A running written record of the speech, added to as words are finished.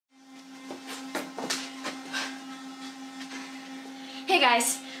Hey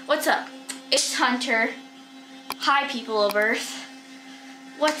guys, what's up? It's Hunter. Hi people of Earth.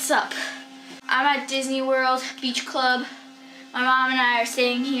 What's up? I'm at Disney World Beach Club. My mom and I are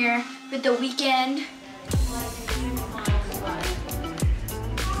staying here for the weekend.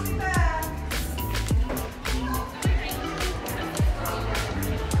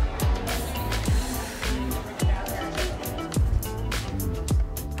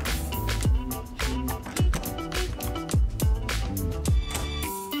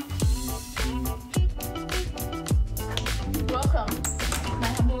 Welcome to my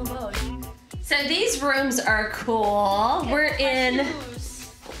humble abode. So these rooms are cool. We're in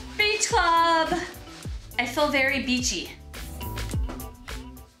Beach Club. I feel very beachy.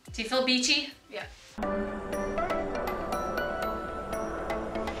 Do you feel beachy? Yeah.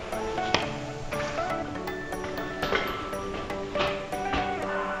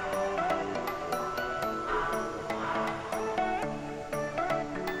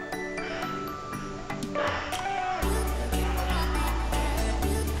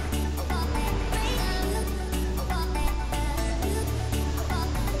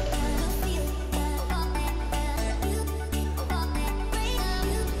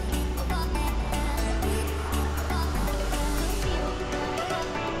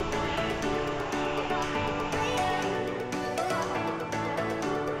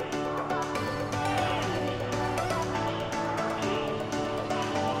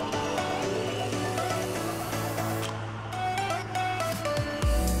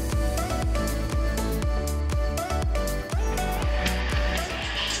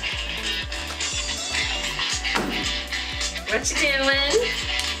 What you doing?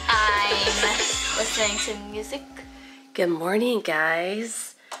 I'm listening to music. Good morning,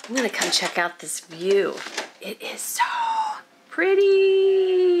 guys. I'm gonna come check out this view. It is so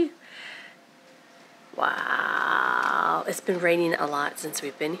pretty. Wow. It's been raining a lot since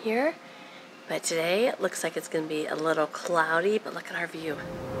we've been here, but today it looks like it's gonna be a little cloudy, but look at our view.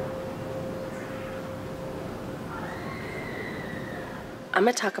 I'm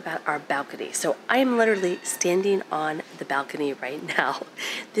gonna talk about our balcony. So I am literally standing on the balcony right now.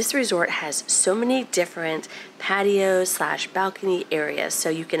 This resort has so many different patios / balcony areas. So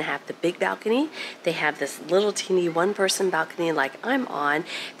you can have the big balcony. They have this little teeny one-person balcony like I'm on.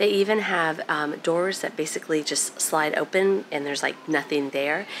 They even have doors that basically just slide open and there's like nothing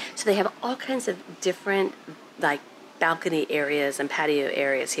there. So they have all kinds of different like balcony areas and patio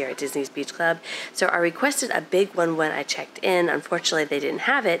areas here at Disney's Beach Club. So I requested a big one when I checked in. Unfortunately, they didn't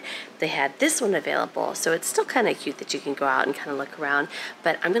have it. They had this one available. So it's still kind of cute that you can go out and kind of look around.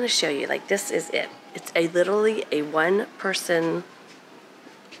 But I'm going to show you, like, this is it. It's literally a one-person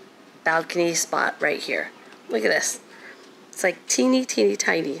balcony spot right here. Look at this. It's like teeny, teeny,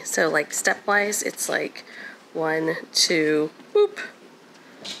 tiny. So like stepwise, it's like 1, 2, boop.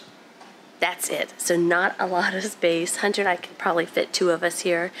 That's it. So not a lot of space. Hunter and I can probably fit 2 of us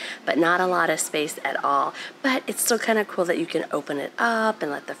here, but not a lot of space at all. But it's still kind of cool that you can open it up and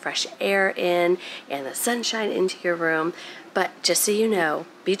let the fresh air in and the sunshine into your room. But just so you know,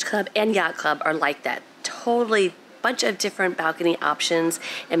 Beach Club and Yacht Club are like that. Totally bunch of different balcony options,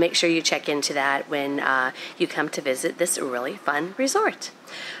 and make sure you check into that when you come to visit this really fun resort.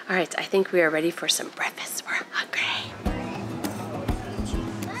 All right, I think we are ready for some breakfast. We're hungry.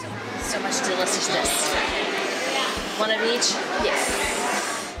 So much deliciousness. One of each?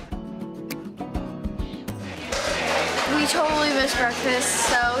 Yes. We totally missed breakfast,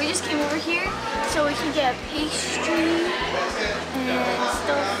 so we just came over here so we can get a pastry and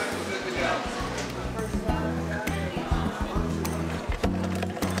stuff.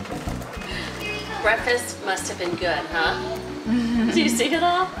 Breakfast must have been good, huh? Do you see it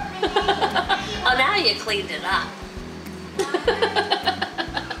all? Oh, now you cleaned it up.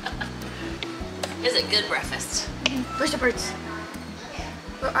 Is it good breakfast? Where's the birds?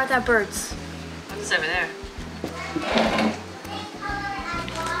 Where are the birds? It's over there.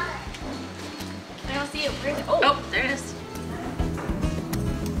 I don't see it. Where is it? Oh, Oh, there it is.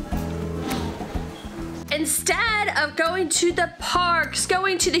 Instead of going to the parks,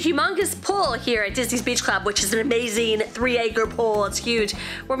 going to the humongous pool here at Disney's Beach Club, which is an amazing 3-acre pool, it's huge,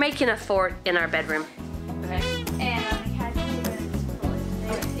 we're making a fort in our bedroom. Okay. and we had 2 minutes to pull it.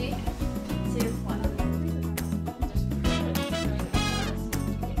 There, see? 2, 1.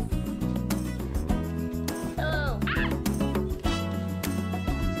 Oh.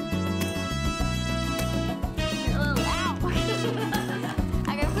 Oh, ow.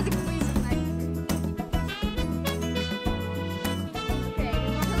 I gotta put the grease in my.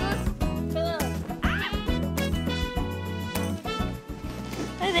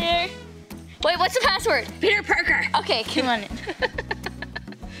 Hi there. Wait, what's the password? Peter Parker. Okay, come on in.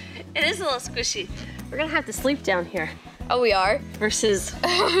 It is a little squishy. We're gonna have to sleep down here. Oh, we are? Versus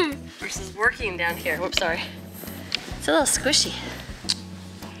working down here. Whoops, sorry. It's a little squishy.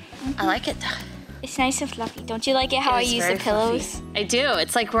 I like it though. It's nice and fluffy. Don't you like it how I use the pillows? Fluffy. I do.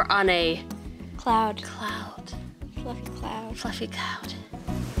 It's like we're on a cloud. Fluffy cloud. Fluffy cloud.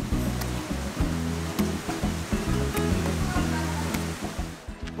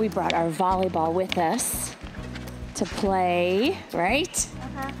 We brought our volleyball with us to play, right?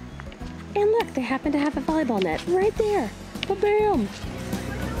 Uh-huh. And look, they happen to have a volleyball net right there. Ba-bam!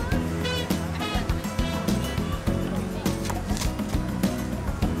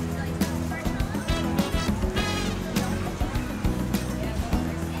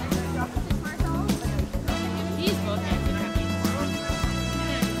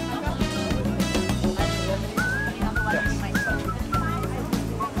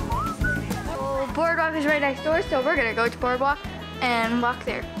 Boardwalk is right next door, so we're gonna go to Boardwalk and walk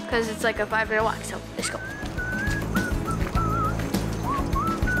there because it's like a 5-minute walk, so let's go.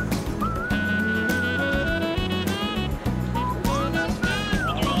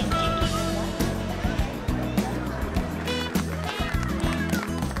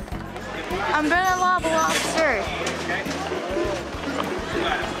 I'm gonna lob a lobster.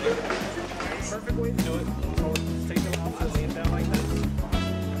 Perfect way to do it. So just take the lobster, lay it down like this.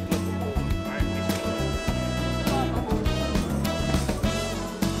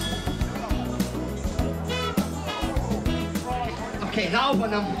 Okay, now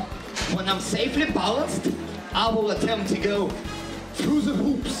when I'm safely balanced, I will attempt to go through the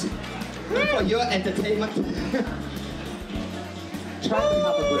hoops for your entertainment. Try to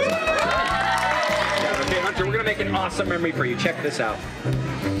have a good time. Okay, Hunter, we're gonna make an awesome memory for you. Check this out.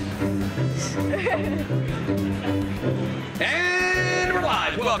 And we're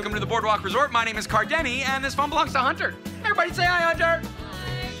live. Welcome to the Boardwalk Resort. My name is Cardeni, and this phone belongs to Hunter. Everybody say hi, Hunter.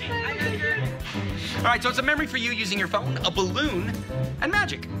 Hi, Hunter. All right, so it's a memory for you using your phone, a balloon, and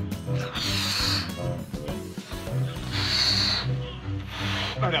magic.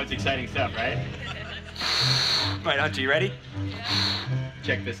 Oh, that was exciting stuff, right? All right, Hunter, you ready?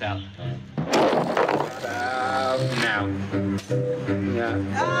 Check this out. Now. Yeah.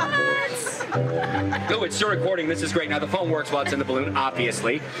 Oh, it's still recording. This is great. Now the phone works while it's in the balloon,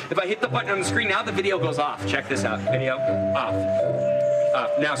 obviously. If I hit the button on the screen now, the video goes off. Check this out. Video off.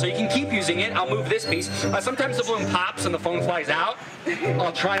 Now, so you can keep using it. I'll move this piece. Sometimes the balloon pops and the phone flies out.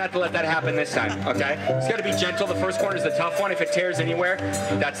 I'll try not to let that happen this time, okay? It's got to be gentle. The first corner is the tough one. If it tears anywhere,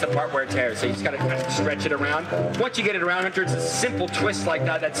 that's the part where it tears. So you just got to kind of stretch it around. Once you get it around, Hunter, it's a simple twist like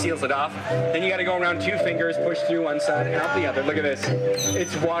that that seals it off. Then you got to go around 2 fingers, push through one side and out the other. Look at this.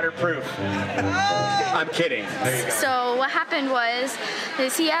 It's waterproof. I'm kidding. There you go. So what happened was,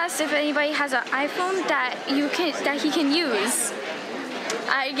 he asked if anybody has an iPhone that he can use.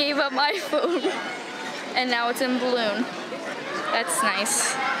 I gave up my phone, and now it's in balloon. That's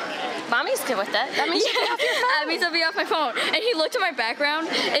nice. Mommy's good with that. That means you'll be off your phone. That means I'll be off my phone. And he looked at my background.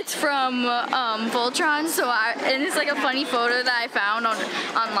 It's from Voltron, and it's like a funny photo that I found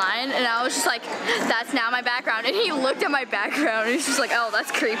online, and I was just like, that's now my background. And he looked at my background, and he's just like, oh,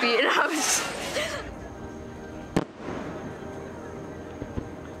 that's creepy. And I was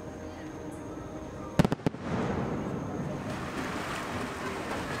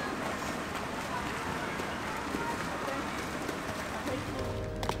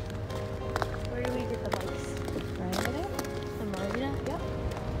Where do we get the bikes? Right over there? The marina? Yep.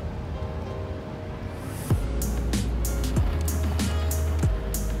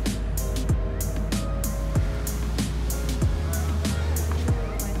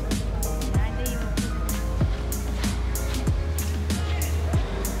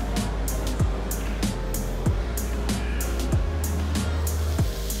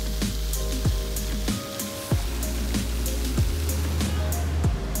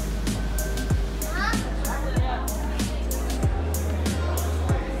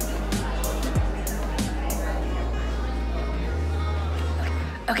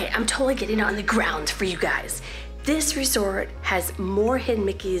 Okay, I'm totally getting on the ground for you guys. This resort has more hidden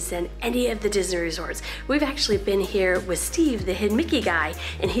Mickeys than any of the Disney resorts. We've actually been here with Steve, the hidden Mickey guy,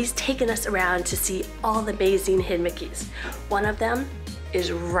 and he's taken us around to see all the amazing hidden Mickeys. One of them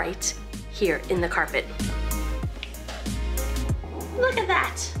is right here in the carpet. Look at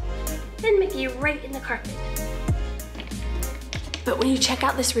that! Hidden Mickey right in the carpet. But when you check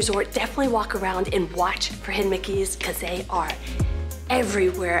out this resort, definitely walk around and watch for hidden Mickeys because they are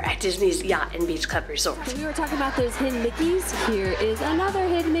everywhere at Disney's Yacht and Beach Club Resort. We were talking about those hidden Mickeys. Here is another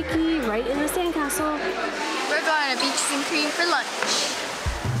hidden Mickey right in the sandcastle. We're going to Beaches and Cream for lunch.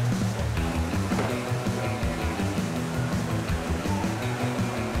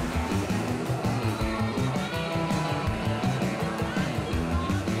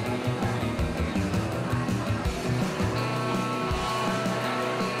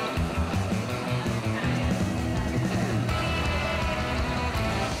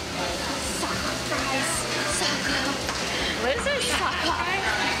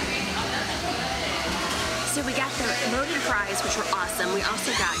 loaded fries, which were awesome. We also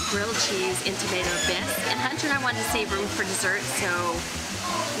got grilled cheese and tomato bisque. And Hunter and I wanted to save room for dessert, so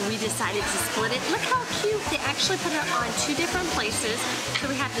we decided to split it. Look how cute. They actually put it on 2 different places. So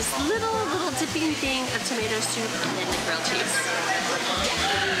we have this little dipping thing of tomato soup and then the grilled cheese.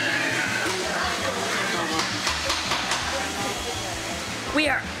 We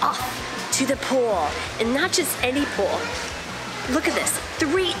are off to the pool, and not just any pool. Look at this,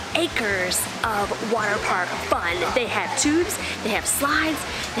 3 acres of water park fun. They have tubes, they have slides,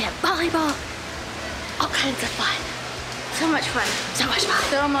 they have volleyball, all kinds of fun. So much fun. So much fun.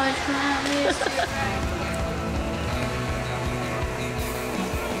 So much fun.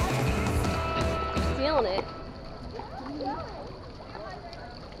 Feeling it.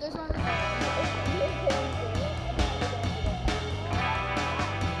 There's one.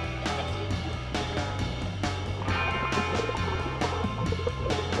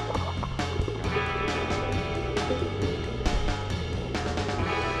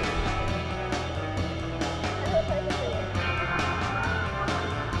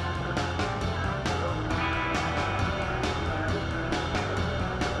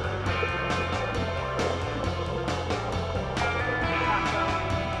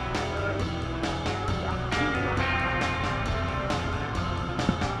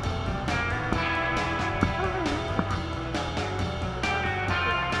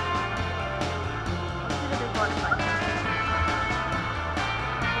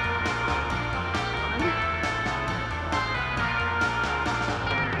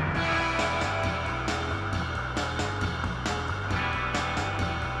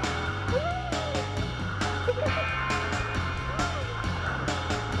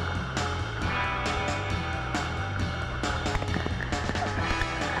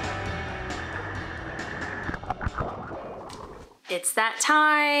 It's that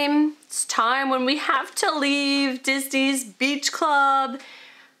time. It's time when we have to leave Disney's Beach Club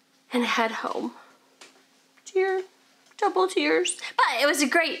and head home. Tear, double tears. But it was a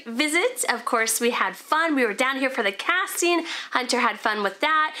great visit. Of course, we had fun. We were down here for the casting. Hunter had fun with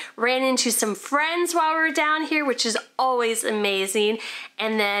that. Ran into some friends while we were down here, which is always amazing.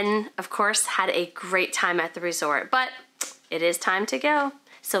 And then, of course, had a great time at the resort. But it is time to go.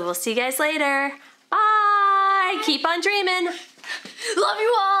 So we'll see you guys later. Bye. Keep on dreaming. Love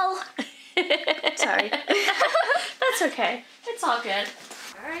you all. Sorry. That's okay. It's all good.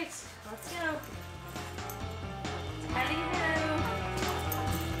 All right, let's go. How do you do?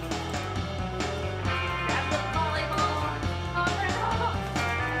 Grab the volleyball. Volleyball.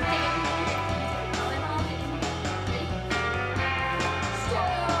 Volleyball. Ready?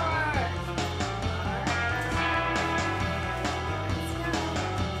 Score.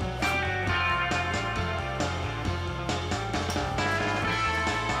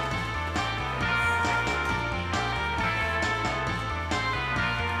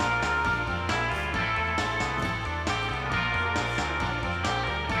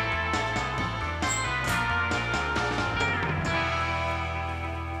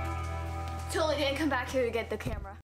 Totally didn't come back here to get the camera.